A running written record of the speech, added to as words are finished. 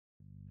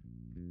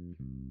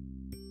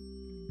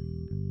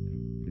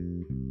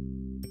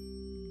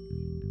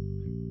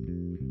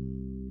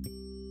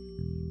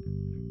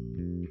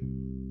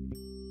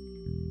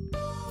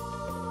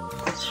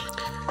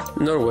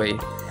Norway.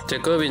 The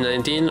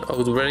COVID-19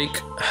 outbreak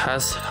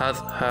has had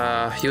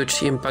a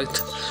huge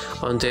impact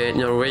on the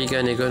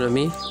Norwegian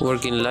economy,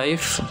 working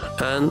life,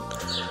 and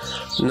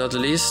not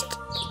least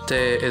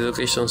the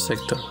education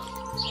sector.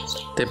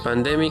 The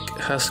pandemic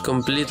has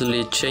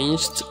completely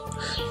changed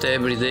the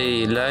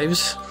everyday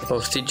lives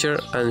of teachers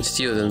and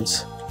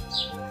students.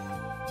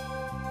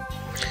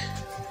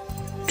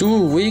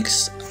 2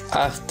 weeks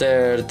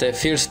after the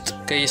first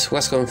case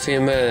was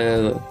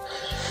confirmed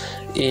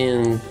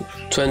in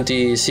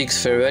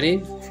 26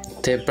 February,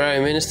 the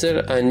Prime Minister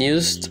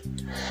announced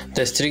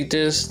the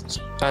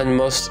strictest and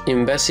most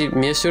invasive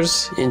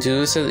measures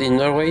introduced in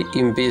Norway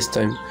in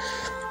peacetime.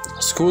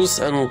 Schools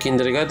and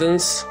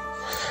kindergartens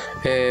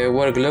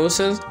were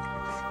closed,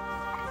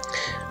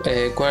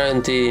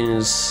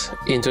 quarantines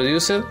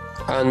introduced,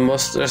 and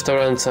most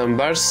restaurants and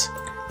bars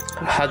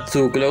had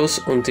to close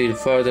until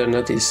further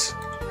notice.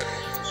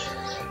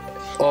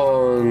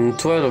 On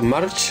 12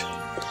 March,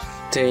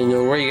 the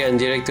Norwegian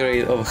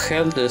Directorate of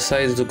Health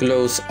decided to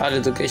close all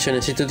education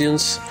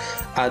institutions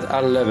at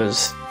all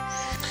levels.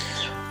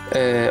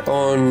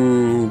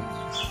 On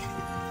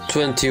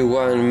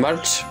 21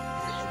 March,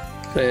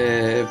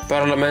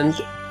 Parliament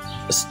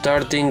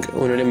starting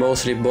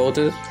unanimously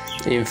voted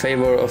in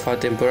favor of a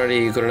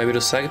temporary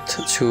coronavirus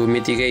act to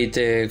mitigate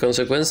the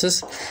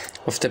consequences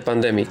of the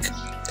pandemic.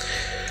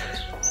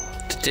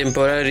 The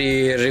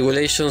temporary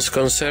regulations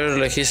concern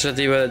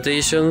legislative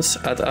adaptations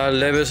at all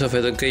levels of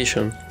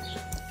education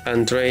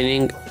and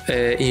training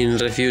in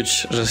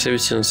refuge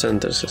reception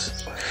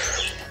centers.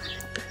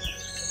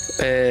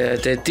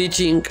 The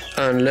teaching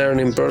and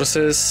learning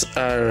process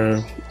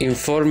are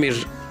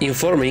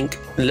informing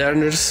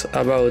learners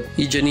about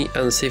hygiene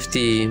and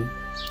safety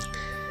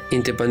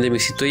in the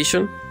pandemic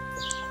situation,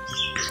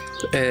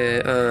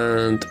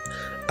 and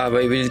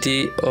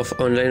availability of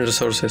online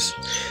resources,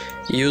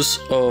 use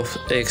of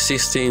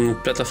existing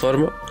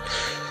platforms,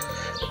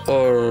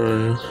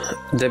 or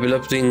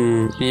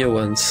developing new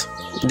ones,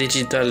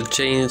 digital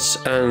change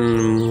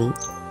and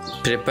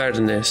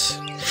preparedness.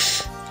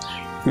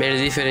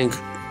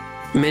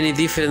 Many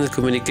different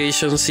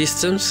communication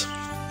systems,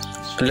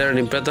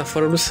 learning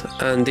platforms,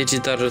 and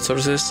digital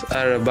resources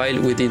are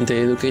available within the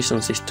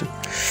education system.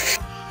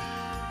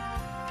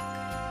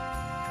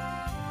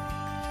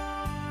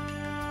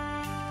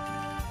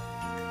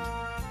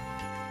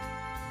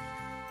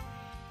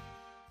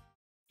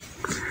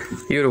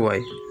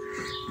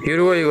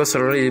 Uruguay was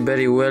already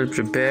very well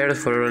prepared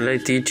for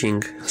online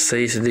teaching,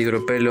 says Di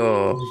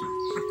Gropello,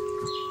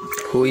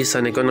 who is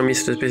an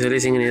economist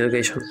specializing in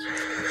education.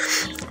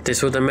 The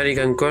South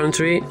American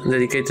country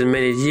dedicated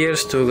many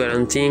years to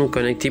guaranteeing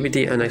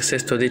connectivity and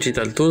access to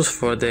digital tools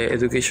for the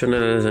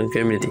educational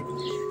community,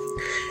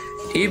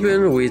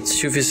 even with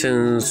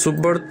sufficient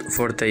support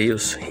for their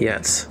use, he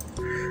adds.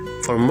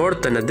 For more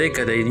than a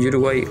decade,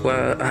 Uruguay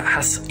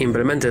has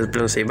implemented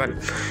Plan Ceibal,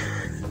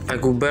 a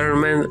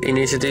government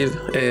initiative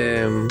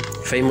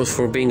famous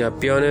for being a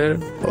pioneer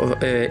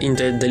in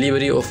the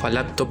delivery of a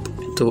laptop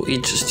to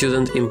each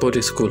student in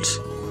public schools.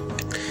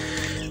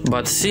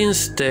 But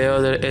since the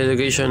other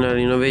educational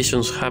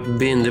innovations have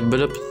been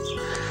developed,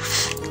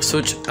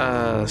 such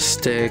as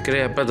the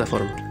CREA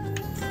platform,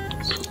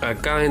 a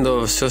kind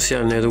of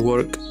social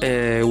network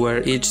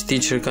where each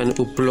teacher can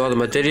upload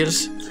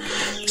materials,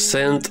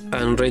 send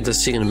and rate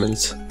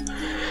assignments,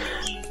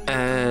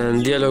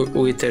 and dialogue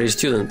with their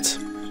students.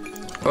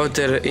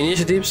 Other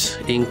initiatives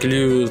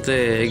include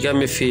the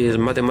gamified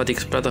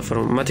mathematics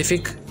platform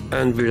Matific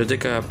and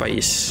Biblioteca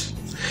País,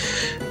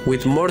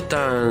 with more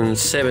than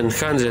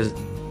 700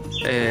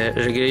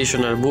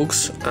 recreational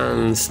books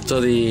and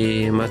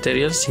study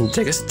materials in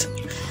text,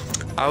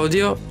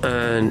 audio,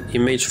 and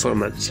image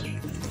formats.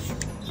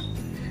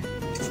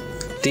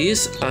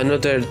 These and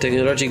other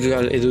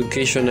technological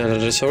educational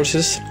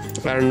resources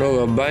are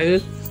now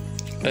available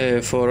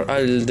for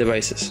all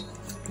devices,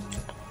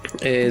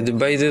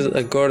 divided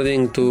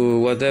according to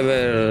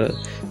whatever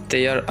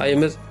they are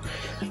aimed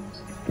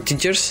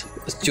teachers,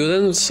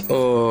 students,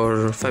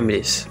 or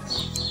families,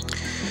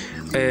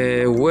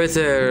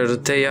 whether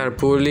they are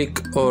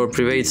public or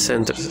private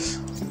centers.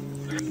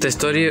 The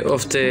story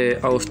of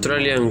the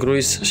Australian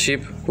cruise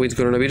ship with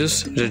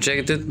coronavirus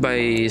rejected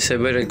by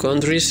several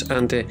countries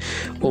and the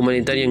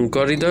humanitarian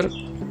corridor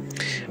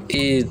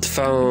it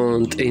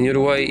found in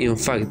Uruguay. In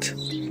fact,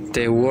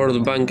 the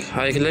World Bank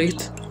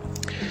highlighted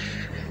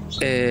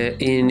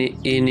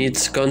in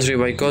its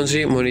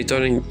country-by-country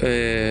monitoring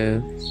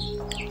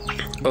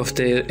of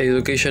the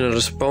educational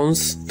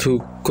response to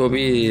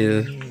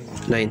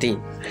COVID-19.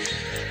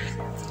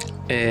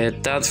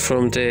 That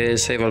from the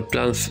Ceibal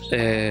plan,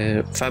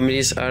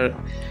 families are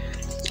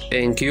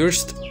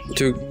encouraged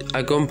to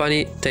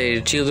accompany their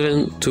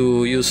children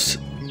to use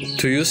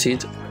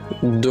it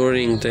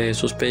during the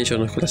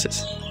suspension of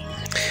classes.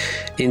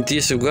 In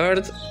this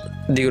regard,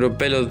 Di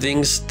Gropello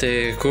thinks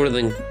the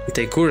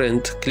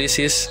current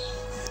crisis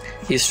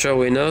is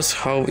showing us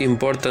how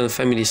important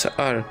families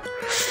are,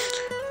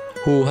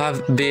 who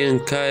have been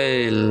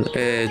called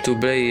to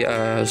play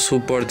a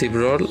supportive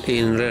role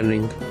in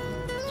learning.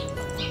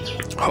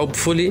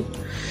 Hopefully,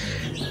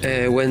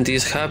 when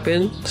this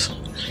happens,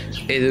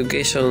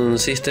 education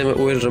system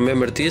will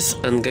remember this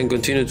and can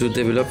continue to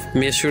develop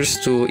measures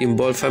to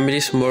involve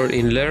families more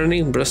in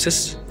learning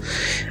process,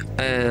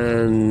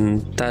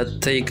 and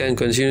that they can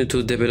continue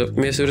to develop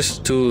measures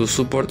to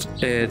support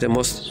the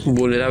most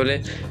vulnerable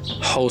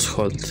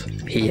households,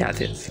 he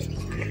added.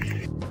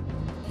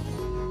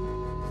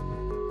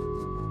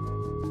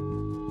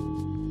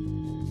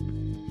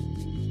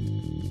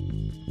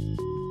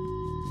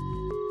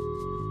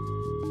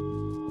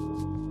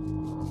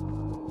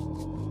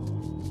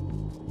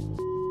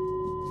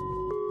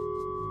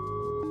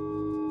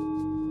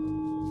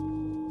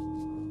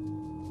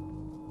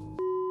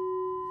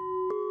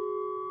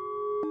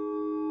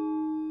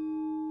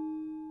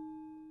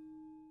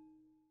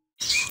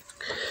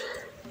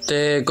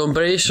 The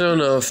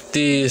comparison of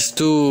these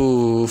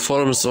two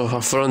forms of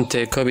affront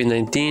the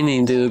COVID-19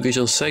 in the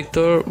education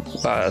sector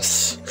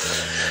was,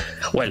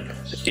 well,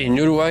 in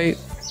Uruguay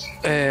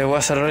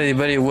was already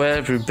very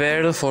well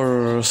prepared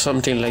for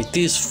something like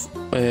this,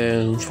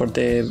 for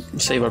the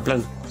saber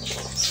plan.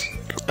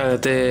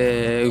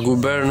 The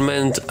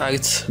government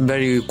acts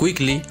very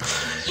quickly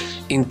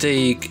in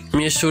take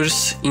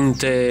measures in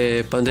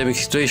the pandemic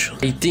situation.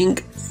 I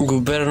think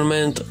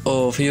government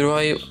of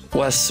Uruguay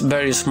was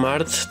very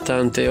smart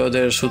than the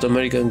other South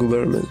American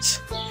governments,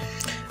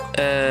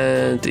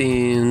 and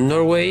in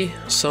Norway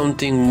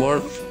something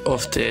more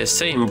of the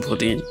same,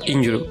 but in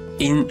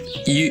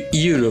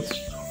Europe.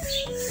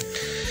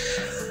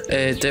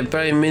 The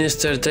Prime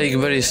Minister take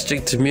very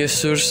strict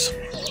measures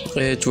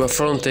to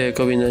affront the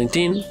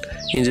COVID-19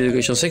 in the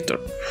education sector.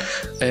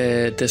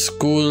 The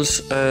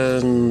schools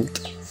and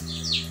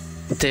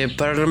the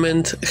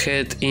parliament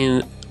had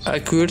in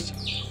accurate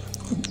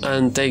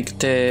and take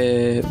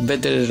the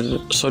better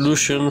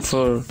solution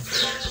for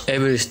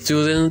every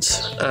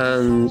student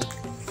and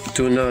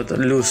do not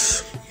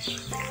lose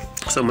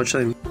so much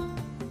time.